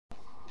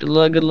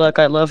Good luck.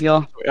 I love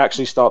y'all. We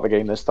actually start the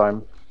game this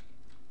time.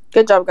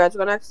 Good job, guys. We're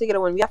gonna actually get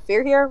a win. We got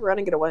fear here. We're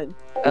gonna get a win.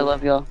 I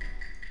love y'all.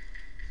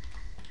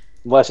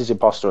 Unless he's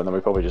imposter, and then we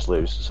probably just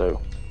lose.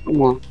 So.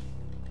 Come on.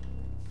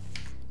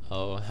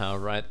 Oh, how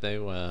right they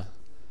were.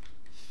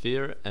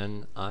 Fear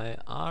and I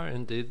are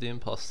indeed the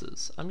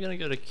imposters. I'm gonna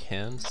go to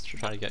cams to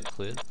try to get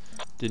cleared.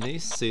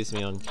 Denise sees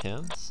me on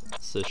cams,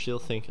 so she'll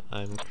think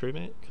I'm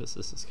crewmate, because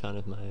this is kind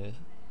of my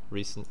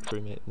recent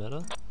crewmate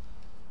meta.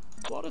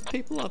 A lot of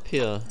people up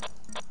here.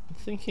 I'm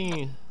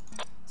thinking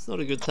it's not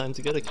a good time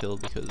to get a kill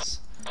because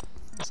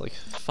there's like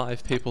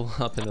 5 people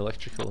up in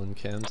electrical and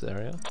cams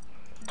area.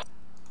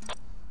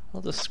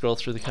 I'll just scroll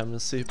through the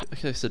cameras and see.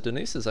 Okay, so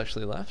Denise is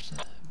actually left.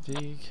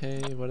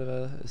 VK,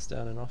 whatever, is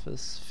down in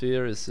office.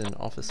 Fear is in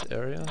office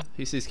area.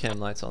 He sees cam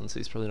lights on, so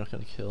he's probably not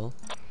going to kill.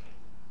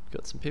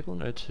 Got some people in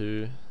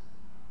O2.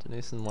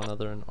 Denise and one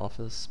other in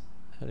office.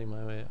 Heading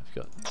my way. I've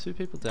got 2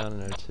 people down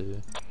in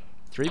O2.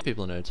 3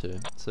 people in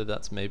O2, so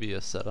that's maybe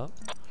a setup.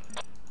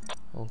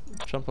 I'll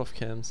jump off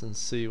cams and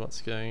see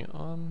what's going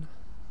on.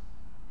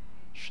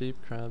 Sheep,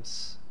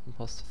 crabs,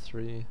 imposter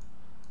 3.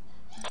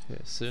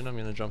 Okay, soon I'm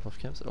gonna jump off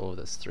cams. Oh,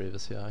 there's 3 of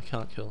us here. I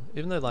can't kill.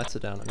 Even though lights are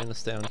down, I'm gonna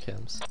stay on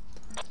cams.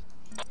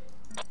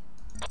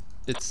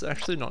 It's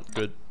actually not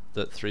good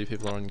that 3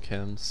 people are on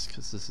cams,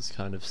 because this is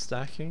kind of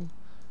stacking.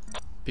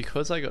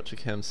 Because I got to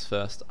cams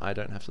first, I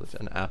don't have to lift,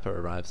 and Appa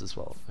arrives as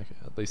well. Okay,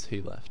 at least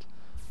he left.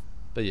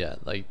 But yeah,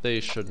 like,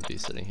 they shouldn't be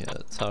sitting here.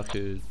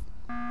 Taku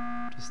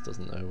just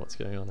doesn't know what's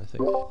going on, I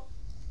think. Oh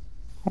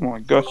my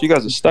gosh, you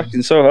guys are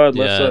stacking so hard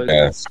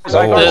left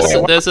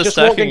side. There's a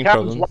stacking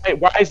problem.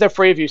 Why is there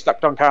 3 of you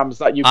stacked on cams?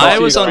 That you? I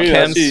was on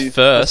cams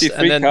first,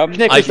 and then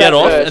I get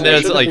off, and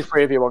there's like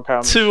 3 of you on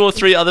cams. 2 or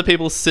 3 other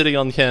people sitting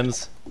on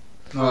cams.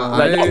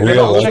 I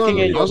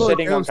was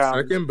on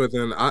second, but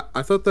then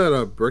I thought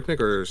that Bricknick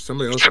or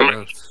somebody else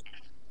left.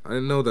 I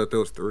didn't know that there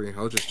was 3.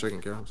 I was just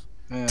checking cams.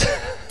 Yeah.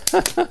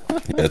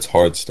 It's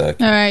hard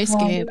stack. Alright,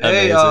 skip.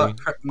 Hey,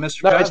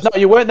 Mr. No, it's not.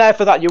 You weren't there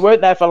for that. You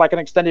weren't there for like an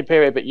extended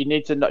period, but you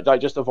need to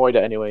like just avoid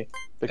it anyway.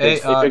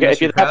 Because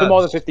if you're there for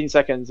more than 15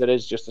 seconds, it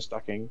is just a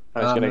stacking,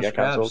 and it's gonna get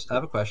cancelled. I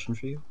have a question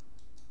for you.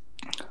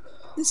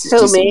 This is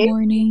just a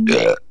warning.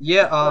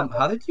 Yeah.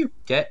 How did you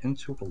get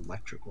into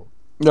electrical?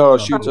 No,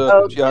 she had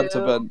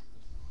to bed.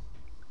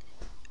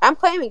 I'm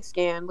claiming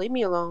scan. Leave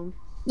me alone.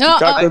 No,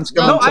 I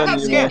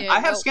have scan. I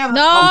have scan.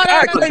 No,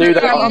 do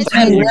that on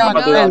 10. You can't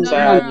do that on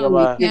 10.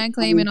 You can't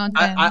claim it on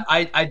 10.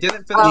 I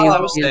didn't finish what I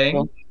was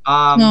saying.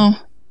 No.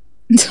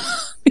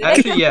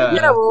 Actually, yeah.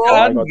 You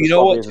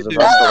know what to do.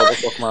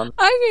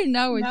 I didn't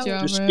know what you were.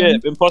 Just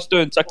skip. Imposter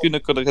and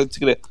Takuna could have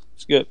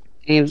skip.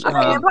 Imposter.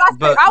 I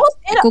was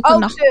in O2.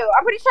 I'm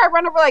pretty sure I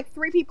ran over like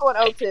 3 people in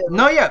O2.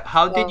 No, yeah.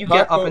 How did you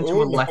get up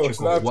into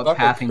electrical? What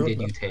pathing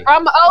did you take?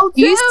 From O2.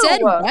 You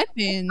said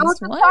weapons.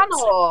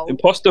 What?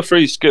 Imposter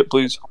free, skip,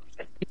 please.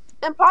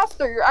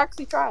 Imposter, you're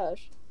actually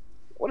trash.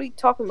 What are you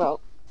talking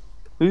about?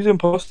 Who's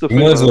imposter free?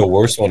 Who is the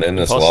worst one in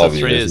this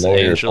lobby? Three is no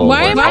Angel.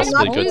 Why am I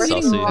not good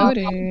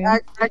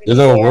You're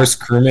the worst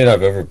crewmate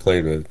I've ever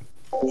played with.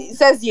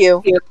 Says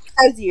you.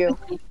 Says you.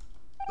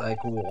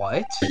 Like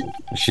what?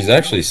 She's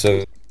actually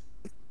so.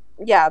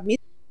 Yeah, me.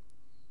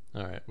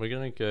 Alright, we're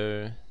gonna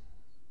go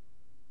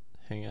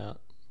hang out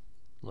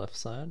left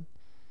side.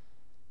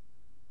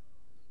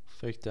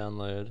 Fake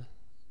download.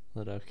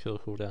 Let our kill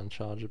cooldown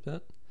charge a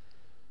bit.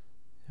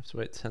 You have to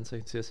wait 10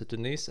 seconds here. So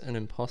Denise and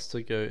Imposter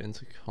go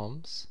into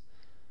comms.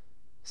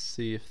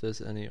 See if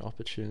there's any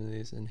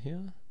opportunities in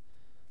here.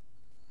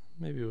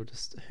 Maybe we'll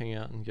just hang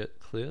out and get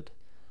cleared.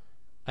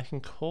 I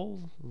can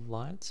call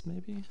lights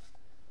maybe?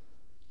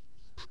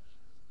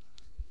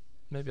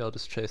 Maybe I'll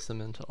just chase them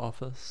into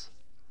office.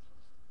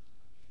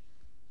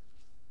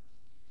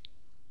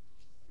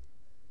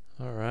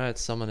 Alright,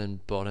 someone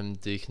in bottom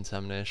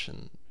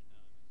decontamination.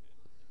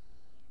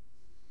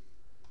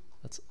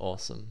 That's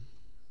awesome.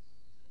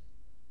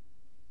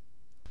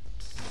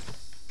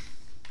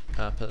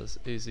 Appa's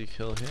easy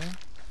kill here.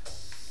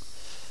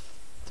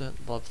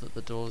 Don't love that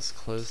the door's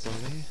closed on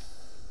me.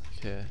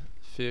 Okay,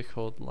 fear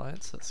called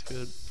lights, that's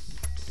good.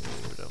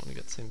 Ooh, we don't want to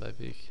get seen by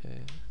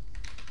VK.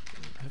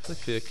 Hopefully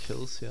Fear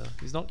kills here.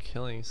 He's not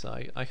killing, so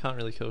I can't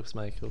really kill because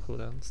my kill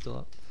cooldown's still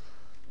up.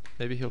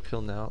 Maybe he'll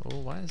kill now. Oh,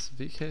 why is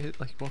VK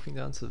like walking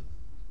down to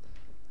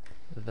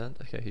the vent?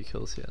 Okay, he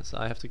kills here, so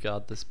I have to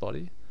guard this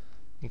body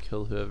and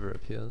kill whoever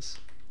appears.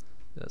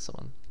 There's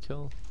someone.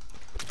 Kill.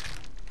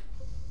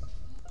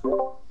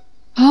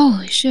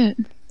 Holy shit.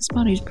 This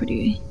body's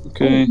pretty.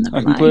 Okay,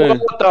 I can clear.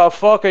 What the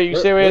fuck? Are you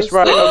serious?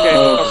 Right,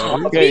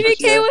 okay.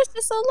 BBK was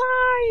just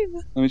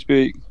alive! Let me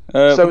speak.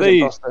 So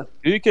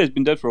BBK has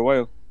been dead for a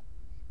while.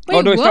 Wait,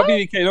 oh no, it's what? not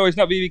BBK. No, it's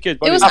not BBK.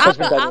 It was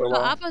Appa.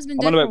 Appa's been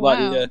dead for a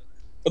while. Yeah.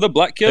 For the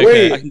black kill,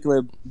 Wait. I can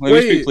clear. Let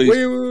me speak, please.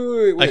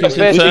 I can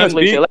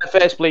confirm. Let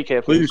first bleak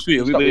here, please.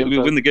 Please, we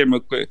win the game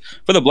real quick.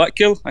 For the black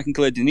kill, I can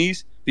clear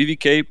Denise,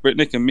 BBK,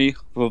 Brittnick, and me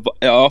for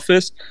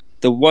office.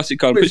 The what's it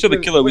called? Pretty sure the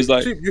killer was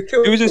like,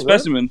 he was in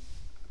specimen.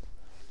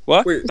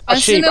 What?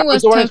 Sheep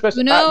was the one in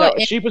specimen.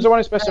 Sheep was the one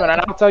in specimen,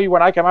 and I'll tell you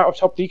when I came out of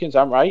top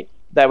decon, right?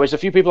 there was a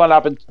few people in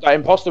lab, and that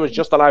imposter was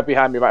just alive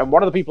behind me, right? And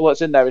one of the people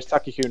that's in there is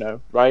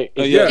Takikuno, right?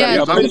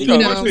 I'm pretty sure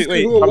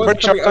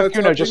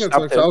Takikuno just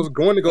stabbed him. I was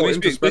going to go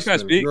into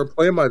specimen. You were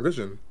playing my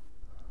vision.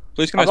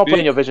 Please can I I'm not speak?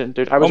 playing your vision,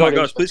 dude. Oh my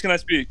gosh, please can I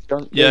speak?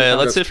 Yeah,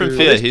 let's hear from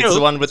Fear. He's the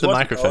one with the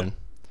microphone.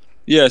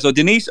 Yeah, so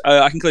Denise,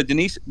 I can clear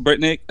Denise,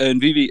 Brittnick,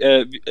 and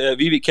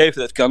VVK for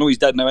that kill. I know he's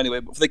dead now anyway,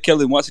 but for the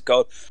killing, what's it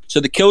called? So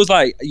the kill's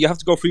like, you have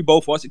to go through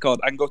both, what's it called,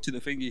 and go to the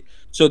thingy.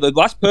 So the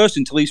last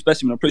person to leave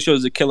specimen, I'm pretty sure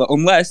is the killer,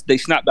 unless they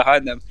snap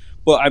behind them.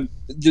 But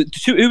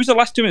who was the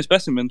last two in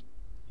specimen?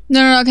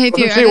 No, okay,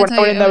 Fear, I can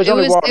tell you. It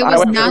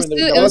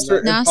was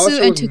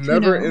Nasu and Takuno.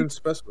 Never in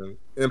specimen.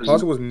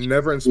 Imposter was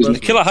never in specimen. The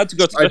killer had to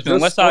go to specimen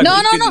unless I...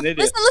 No.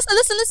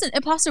 Listen.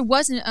 Imposter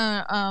wasn't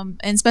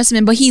in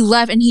specimen, but he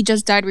left and he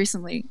just died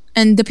recently.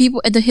 And the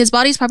people, his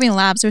body's probably in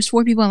labs. There's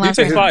 4 people in labs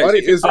right now. His body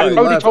is in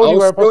labs. I told you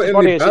where Imposter's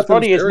body is. His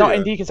body is not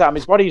in decontam.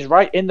 His body is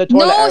right in the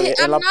toilet area.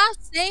 No, I'm not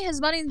saying his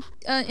body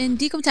in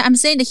decontam. I'm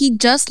saying that he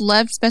just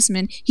left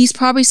specimen. He's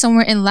probably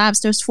somewhere in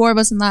labs. There's 4 of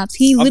us in labs.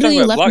 He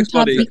literally left in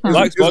top decon.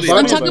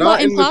 I'm talking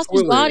about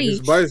Imposter's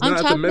body.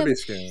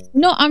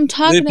 I'm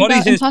talking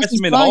about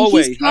Imposter's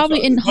body. He's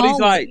probably in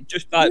hallway.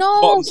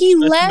 No, he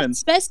left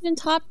specimen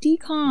top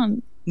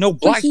decon. No,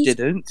 Black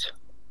didn't.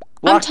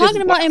 I'm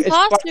talking about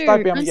imposter.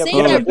 I'm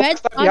saying that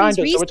red body's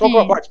So we're talking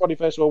about Black's body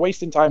first. We're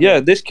wasting time. Yeah,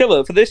 this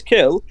killer for this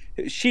kill,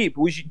 Sheep.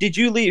 Did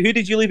you leave? Who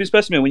did you leave in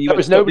specimen when you? There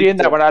was nobody in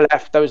there when I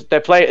left.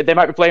 They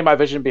might be playing my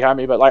vision behind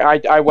me, but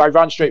like I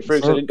ran straight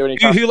through, so I didn't do any.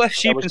 Who left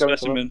Sheep in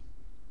specimen?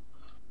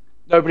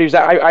 Nobody was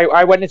there.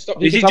 I went and stopped.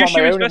 Did you just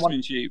shoot in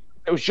specimen, Sheep?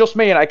 It was just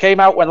me, and I came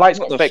out when lights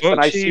got fixed,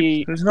 and I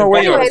see. There's no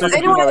way.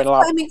 Anyone is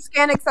claiming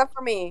scan except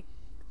for me.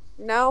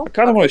 No. I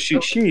kind of want to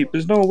shoot Sheep.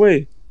 There's no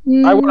way.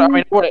 You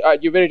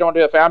really don't do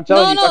it. I'm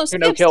telling you,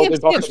 Takuno killed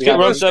Imposter behind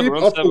me.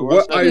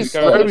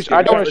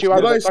 I don't want to shoot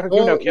either.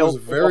 Takuno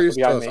killed Imposter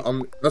behind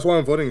me. That's why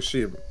I'm voting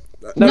Sheep.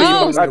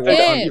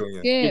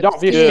 You don't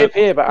view Sheep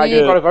here, but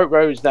you've got to vote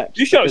Rose next.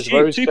 You shot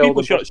Sheep. 2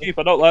 people shot Sheep.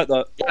 I don't like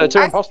that. Yeah, the 2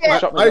 imposters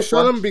shot me. I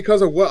shot him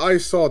because of what I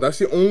saw. That's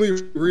the only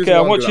reason. Okay,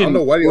 I'm watching. I don't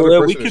know why the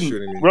other person is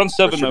shooting me. We're on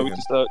 7 now. We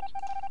can start.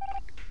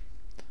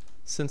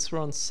 Since we're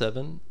on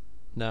 7,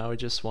 now we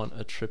just want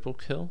a triple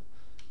kill,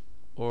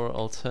 or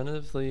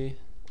alternatively,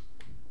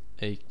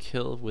 a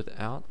kill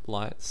without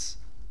lights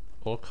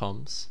or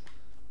comms,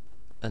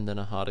 and then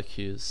a hard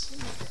accuse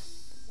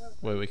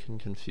where we can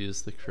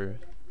confuse the crew.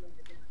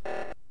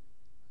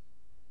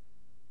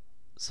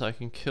 So I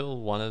can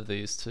kill one of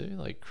these 2,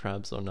 like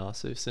Krabs or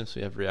Nasu, since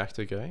we have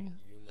reactor going,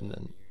 and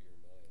then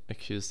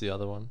accuse the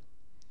other one.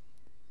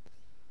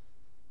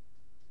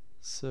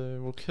 So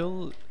we'll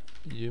kill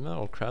Yuma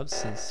or Krabs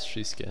since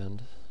she's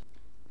scanned.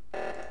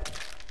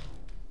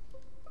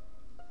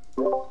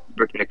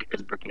 Bricknick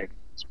is Bricknick.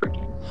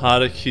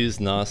 Hard accuse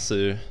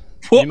Nasu.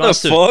 What you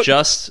must have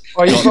just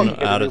gotten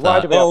out of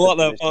that. Oh, what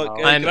the fuck?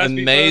 I'm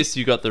amazed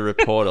you got the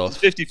report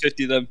off. It's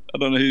 50-50 then. I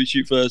don't know who to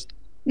shoot first.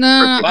 No,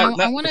 I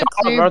want to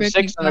clear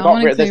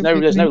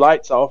Bricknick. There's no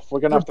lights off. We're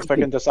gonna have to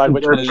fucking decide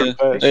which one to shoot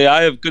first. Hey,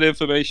 I have good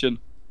information.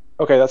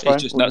 Okay, that's fine.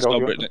 It's just not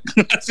Bricknick.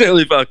 That's the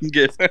only I can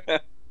give.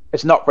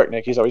 It's not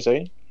Bricknick. He's always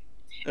saying.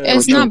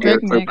 It's not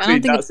Bricknick. I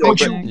don't think it's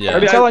Bricknick. Yeah.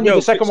 I'm telling you,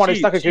 the second one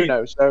is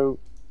Takuno. So.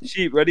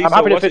 Sheep, ready? I'm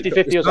happy to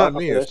 50-50 as well.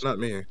 It's not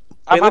me.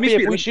 I'm happy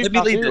if we shoot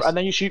Nasu and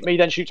then you shoot me,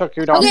 then shoot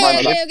Takuno.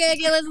 Okay,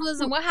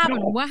 listen. What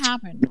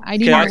happened? I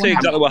didn't know I'll tell you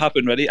exactly what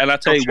happened, ready? And I'll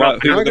tell you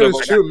what. You're not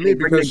gonna shoot me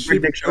because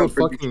Sheep killed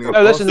fucking.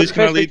 No, listen.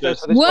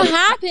 What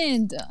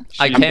happened?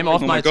 I came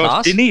off my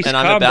task and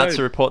I'm about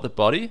to report the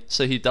body,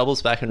 so he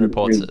doubles back and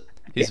reports it.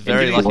 He's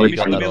very lucky he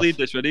got that off. Lead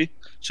this, ready?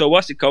 So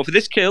what's it called? For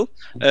this kill,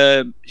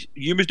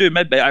 Yuma's doing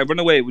medbay. I run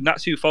away. With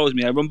Natsu follows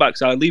me. I run back,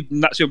 so I leave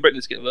Natsu and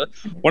Brittany together.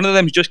 One of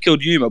them just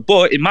killed Yuma.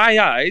 But in my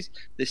eyes,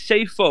 the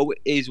safe foe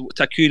is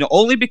Takuno.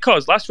 Only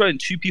because last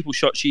round 2 people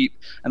shot Sheep.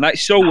 And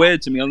that's so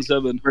weird to me on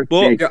 7.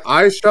 But yeah,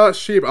 I shot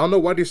Sheep. I don't know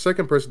why the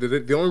second person did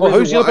it. The only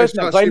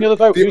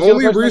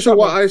reason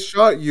why I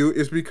shot you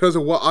is because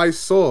of what I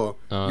saw.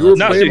 You were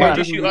playing my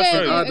enough.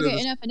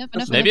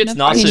 Maybe it's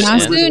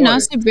Nasu.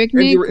 Nasu, Bricknick.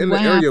 And you were in the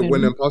area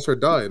when the imposter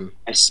died.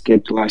 I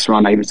skipped last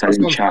round. I even said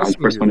in chat. I was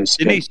the first one to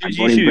skip.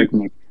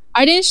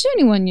 I didn't shoot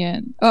anyone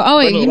yet. Oh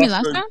wait, you mean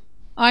last round?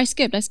 Oh, I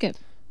skipped.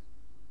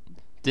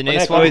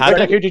 Denise, what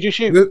happened? Who did you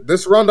shoot?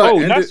 This round I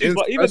ended Natsu,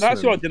 even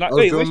Natsu did not.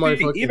 Wait,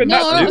 even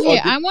Natsu.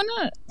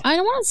 I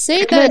don't wanna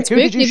say that it's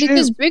Bricknick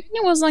because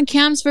Bricknick was on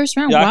Cam's first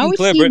round. Why would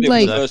he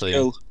like?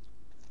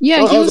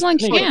 Yeah, he was on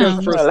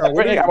Cam. What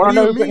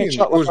do you mean?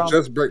 It was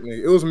just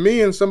Bricknick. It was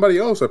me and somebody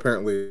else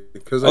apparently.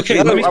 Because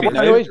okay, let me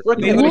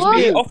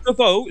speak. Off the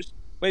votes.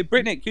 Wait,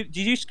 Bricknick, did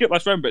you skip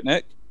last round,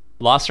 Bricknick?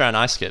 Last round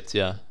I skipped,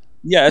 yeah.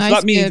 Yeah, so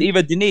that means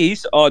either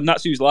Denise or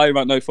Natsu's lying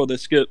right now for the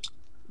skips.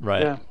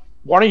 Right. Yeah.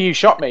 One of you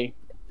shot me.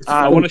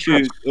 I want to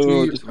shoot.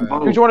 Who do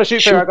you want to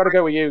shoot for? I gotta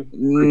go with you.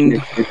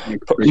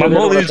 My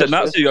more leans at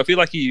Natsu. I feel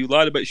like you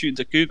lied about shooting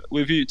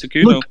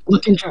Takuno.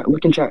 Look in chat.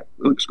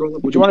 Look, scroll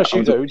up. Who do you want to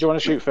shoot? Who do you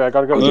want to shoot for? I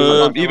gotta go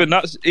with you.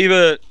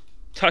 Either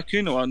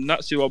Takuno or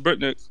Natsu or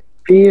Bricknick.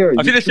 Fear.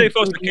 I think they say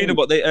first Makina,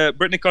 but they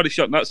Brittany already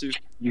shot Natsu.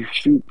 You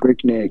shoot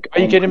Bricknick. Are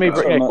you kidding me,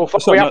 Bricknick? Well,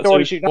 we have to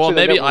already shoot Natsu. Well,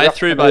 maybe I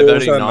threw by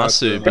voting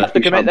Nasu, You have to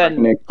commit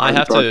then. I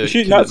have to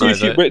shoot commit Natsu, my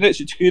shoot vote. Brittany,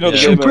 shoot Makina.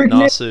 Yeah,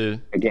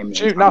 Nasu.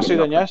 Shoot Nasu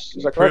then, yes?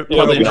 Is that correct?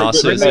 Probably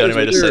Nasu is the only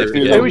way to save the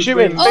Who are game. we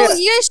shooting? Oh,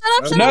 you guys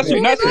shut up, shut up.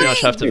 Nasu. Pretty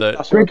much have to vote.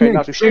 Nasu, okay,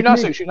 Nasu. Shoot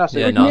Nasu, shoot Nasu.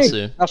 Yeah,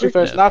 Nasu. Nasu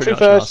first, Yeah, Nasu pretty much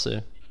first.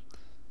 Nasu.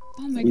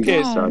 Oh my You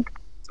god. suck.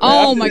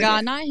 Oh my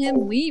god, not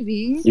him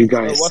leaving. You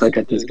guys suck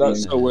at this game.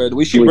 That's so weird.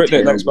 We shoot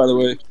Bricknick next, by the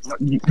way.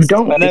 You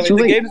don't. And then It's in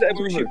too the late. games that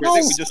ever we shoot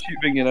Bricknick, we just shoot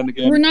Vingan and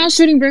again. We're not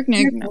shooting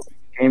Bricknick. No.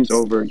 Game's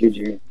over.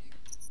 GG.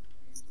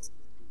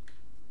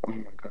 Oh my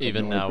god.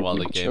 Even no, now, while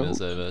the Bricknick game is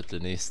choked. over,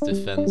 Denise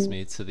defends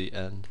me to the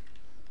end.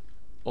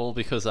 All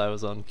because I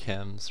was on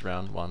Cam's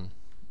round 1.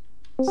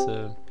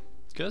 So,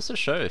 it goes to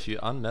show, if you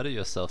unmeta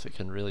yourself, it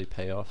can really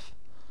pay off.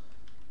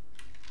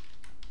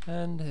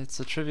 And it's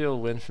a trivial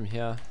win from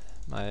here.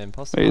 My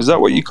imposter. Hey, is that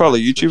what you call a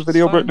YouTube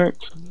video, Bricknick?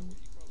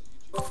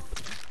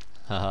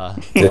 Haha.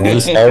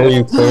 Denise, how are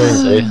you playing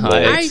Say Big hi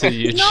Boy? to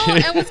YouTube. No,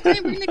 I was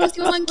playing Bricknick because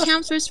he was on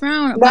Cam's first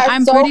round. But That's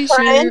I'm so pretty sure.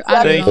 friends. I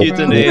don't Thank know, you,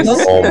 bro. Denise.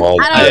 Oh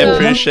my I I don't know.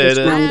 appreciate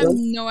I it. have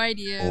no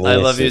idea. I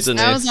love you,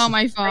 Denise. That was not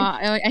my fault.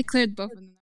 I cleared both of them.